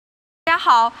大家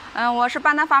好，我是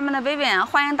班德阀门的 Vivian，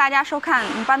 欢迎大家收看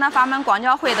班德阀门广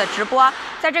交会的直播。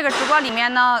在这个直播里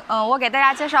面呢，我给大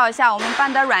家介绍一下我们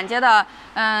班德软件的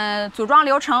组装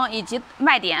流程以及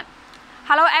卖点。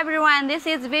Hello everyone, this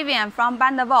is Vivian from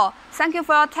Bundor Valve. Thank you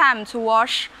for your time to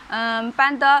watch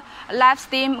Bundor live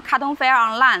stream cartoon fair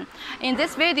online. In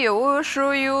this video, we will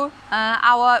show you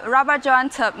our rubber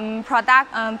joint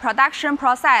production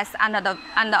process and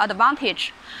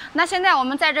advantage. 那现在我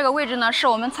们在这个位置呢，是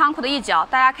我们仓库的一角。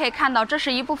大家可以看到，这是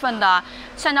一部分的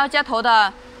橡胶接头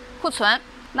的库存。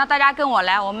那大家跟我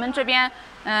来，我们这边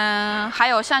还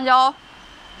有橡胶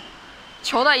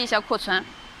球的一些库存。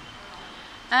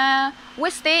We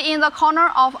stay in the corner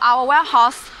of our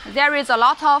warehouse. There is a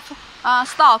lot of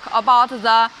stock about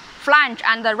the flange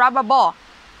and the rubber ball.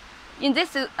 In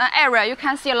this area, you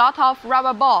can see a lot of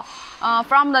rubber ball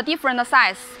from the different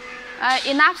size.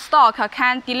 Enough stock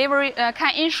can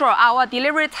ensure our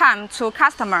delivery time to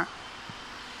customer.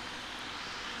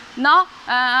 Now,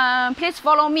 please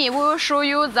follow me. We will show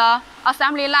you the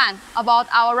assembly line about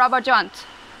our rubber joint.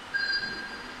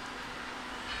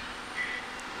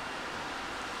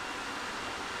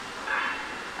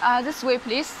 This way,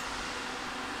 please.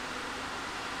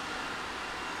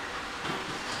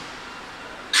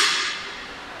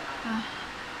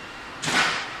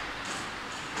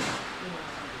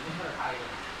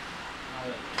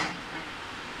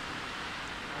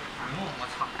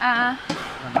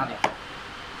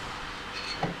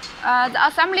 The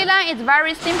assembly line is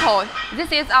very simple.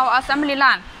 This is our assembly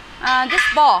line. This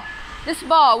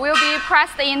ball will be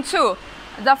pressed into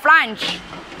the flange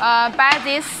by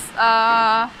this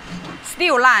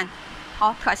steel line.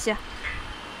 好，可惜。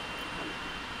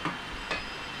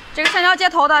这个橡胶接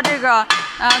头的这个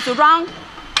组装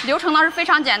流程呢是非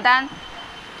常简单，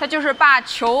它就是把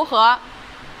球和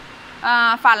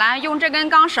法兰用这根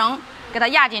钢绳给它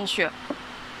压进去，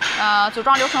组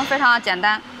装流程非常的简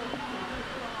单。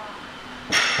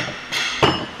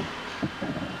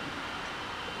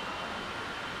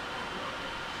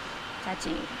再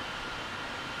近一点。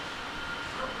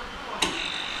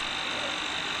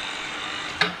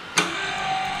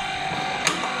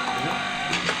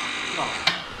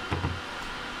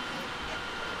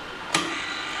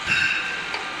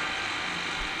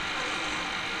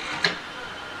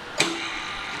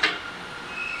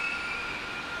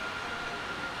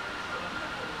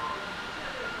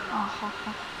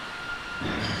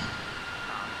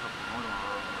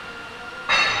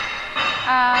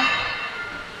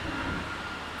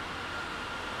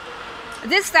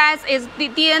This size is the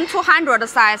DN200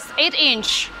 size,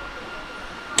 8-inch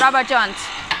rubber joint.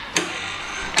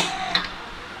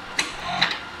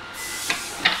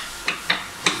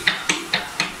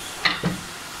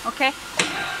 Okay.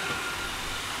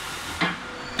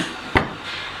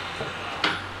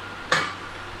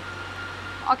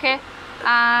 Okay.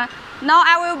 Now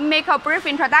I will make a brief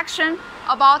introduction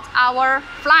about our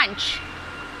flange.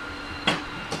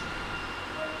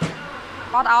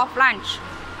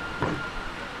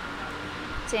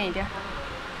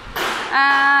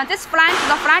 This flange,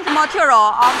 the flange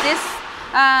material of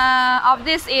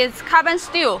this is carbon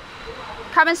steel.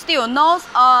 Carbon steel, no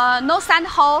sand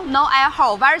hole, no air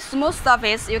hole, very smooth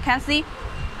surface. You can see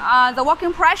the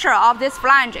working pressure of this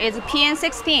flange is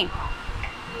PN16.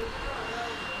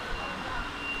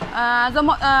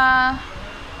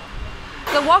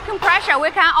 The working pressure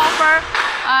we can offer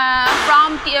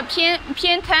from the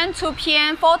PN10 to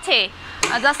PN40.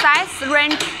 The size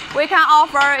range we can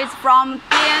offer is from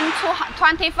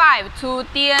DN25 to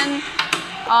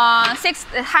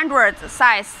DN600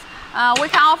 size. We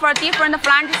can offer different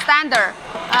flange standard,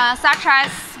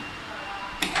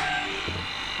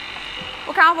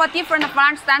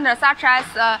 such as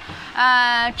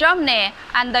Germany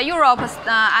and Europe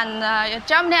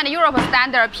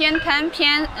standard PN10,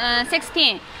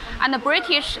 PN16, and the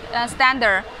British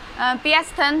standard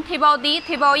BS10, T-D,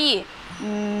 T-E,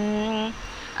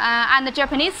 and the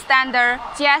Japanese standard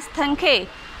GS10K,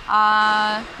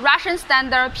 Russian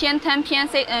standard PN10,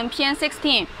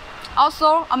 PN16.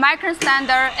 Also, American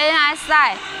standard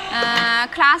NSI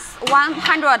class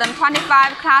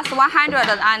 125, class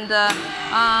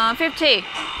 150.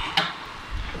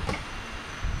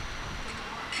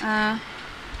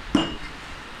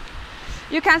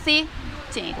 You can see,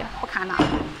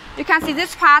 you can see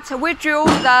this part. We drew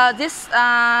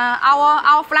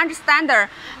our flange standard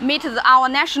meet our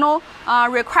national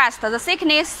request. The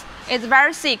thickness is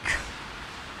very thick.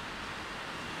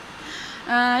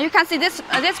 You can see this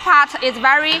part is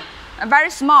very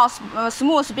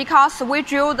smooth because we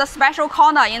drew the special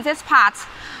corner in this part.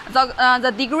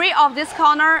 The degree of this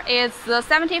corner is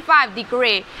 75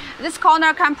 degree. This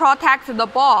corner can protect the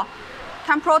ball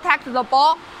can protect the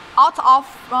ball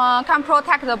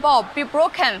be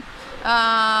broken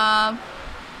by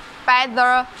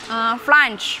the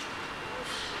flange.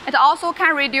 It also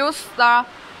can reduce the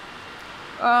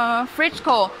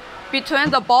friction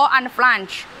between the ball and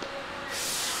flange.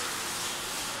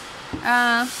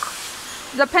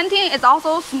 The painting is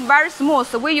also very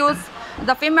smooth. We use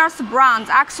the famous brand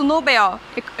AkzoNobel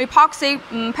epoxy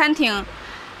painting.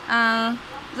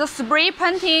 The spray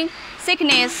painting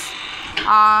thickness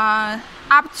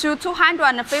up to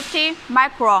 250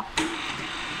 micron.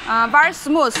 Very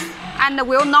smooth and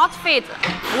will not fade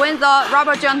when the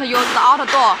rubber joint used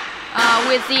outdoor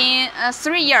within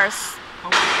 3 years.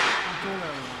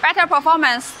 Better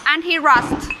performance,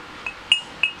 anti-rust,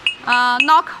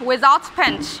 knock without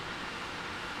paint.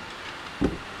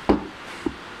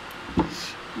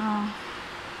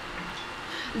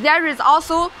 There is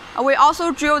also, we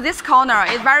also drill this corner.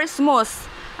 It's very smooth.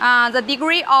 The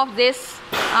degree of this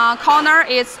corner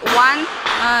is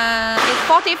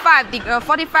 45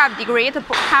 degree. It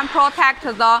can protect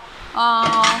the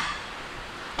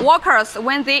workers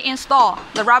when they install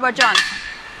the rubber joint.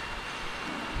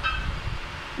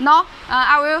 Now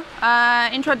I will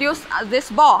introduce this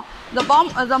ball. The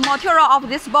material of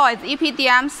this ball is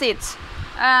EPDM seat.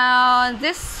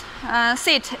 This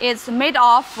seat is made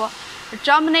of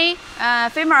Germany,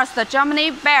 famous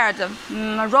Germany Baird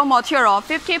raw material,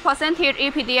 50%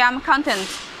 EPDM content.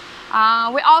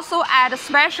 We also add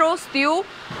special steel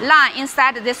line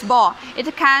inside this ball.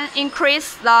 It can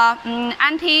increase the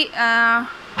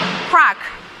anti-crack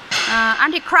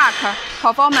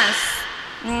performance.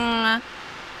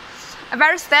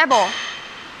 Very stable,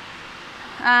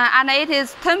 and it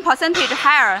is 10%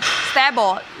 higher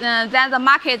stable than the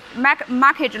market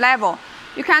level.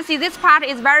 You can see this part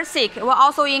is very thick. It will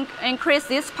also increase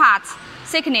this part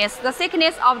thickness. The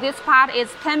thickness of this part is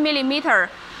 10 millimeter.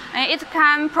 It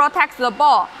can protect the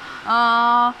ball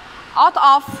out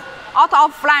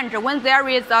of flange when there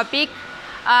is a big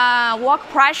work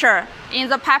pressure in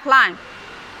the pipeline.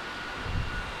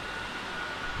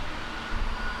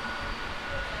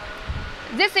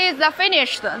 This is the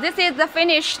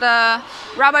finished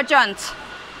rubber joint.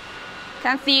 You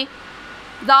can see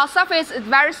the surface is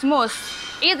very smooth,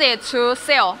 easy to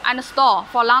seal and store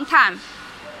for a long time.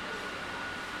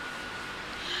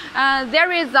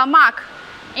 There is a mark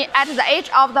at the edge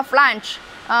of the flange,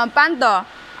 bundle,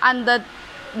 and the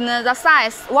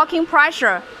size, working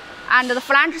pressure, and the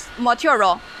flange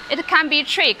material. It can be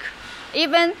tricked.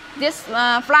 Even this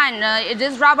flange,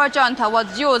 this rubber joint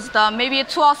was used maybe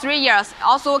 2 or 3 years.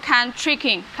 Also can be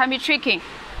tricking.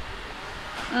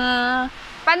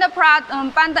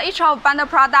 Each of Bundor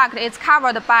product is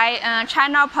covered by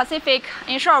China Pacific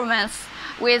Insurance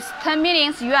with 10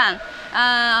 million yuan.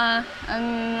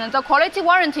 The quality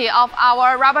warranty of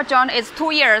our rubber joint is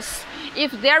 2 years.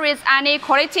 If there is any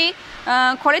quality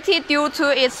due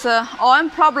to its own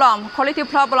quality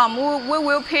problem, we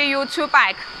will pay you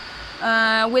back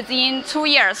within 2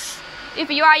 years. If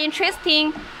you are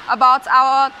interested about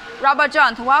our rubber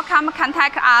joint, welcome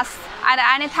contact us at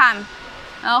any time.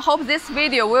 Hope this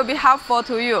video will be helpful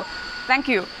to you. Thank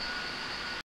you.